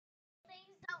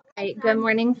Right, good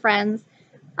morning, friends.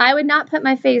 I would not put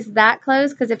my face that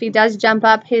close because if he does jump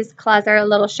up, his claws are a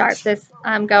little sharp this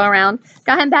go around.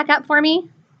 Go ahead and back up for me.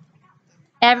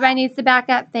 Everybody needs to back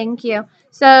up. Thank you.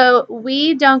 So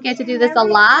we don't get to do this a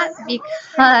lot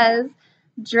because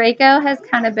Draco has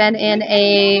kind of been in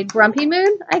a grumpy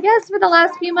mood, I guess, for the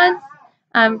last few months.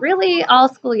 Really all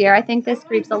school year. I think this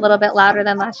group's a little bit louder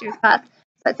than last year's class.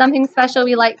 But something special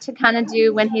we like to kind of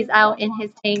do when he's out in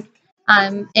his tank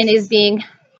and is being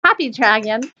happy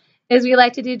dragon is we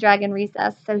like to do dragon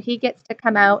recess. So he gets to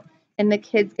come out and the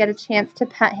kids get a chance to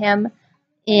pet him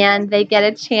and they get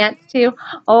a chance to,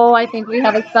 oh, I think we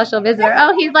have a special visitor.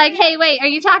 Oh, he's like, hey, wait, are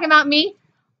you talking about me?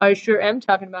 I sure am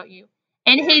talking about you.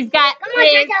 And he's got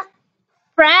his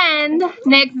friend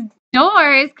next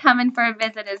door is coming for a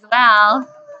visit as well.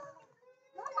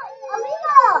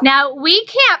 Now, we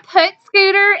can't put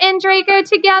Scooter and Draco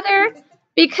together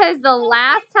because the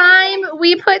last time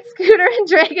we put Scooter and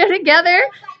Draco together,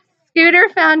 Scooter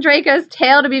found Draco's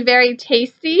tail to be very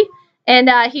tasty, and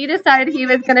he decided he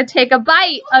was going to take a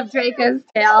bite of Draco's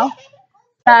tail.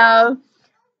 So,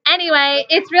 anyway,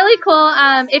 it's really cool.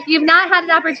 If you've not had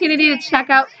an opportunity to check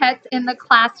out Pets in the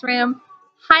Classroom,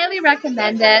 highly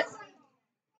recommend it.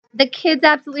 The kids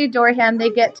absolutely adore him.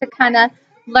 They get to kind of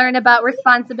learn about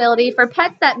responsibility for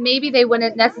pets that maybe they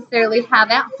wouldn't necessarily have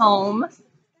at home.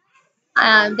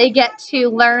 They get to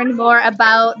learn more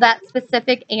about that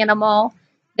specific animal,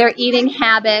 their eating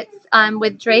habits.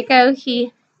 With Draco,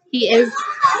 he is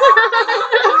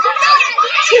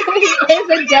he is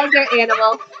a desert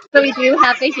animal, so we do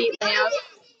have the heat lamp.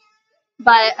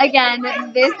 But again,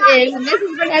 this is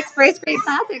Mrs. Burnett's first grade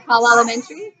class at Caldwell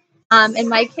Elementary. And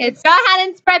my kids, go ahead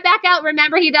and spread back out.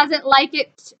 Remember, he doesn't like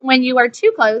it when you are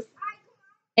too close.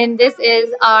 And this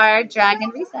is our dragon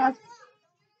recess.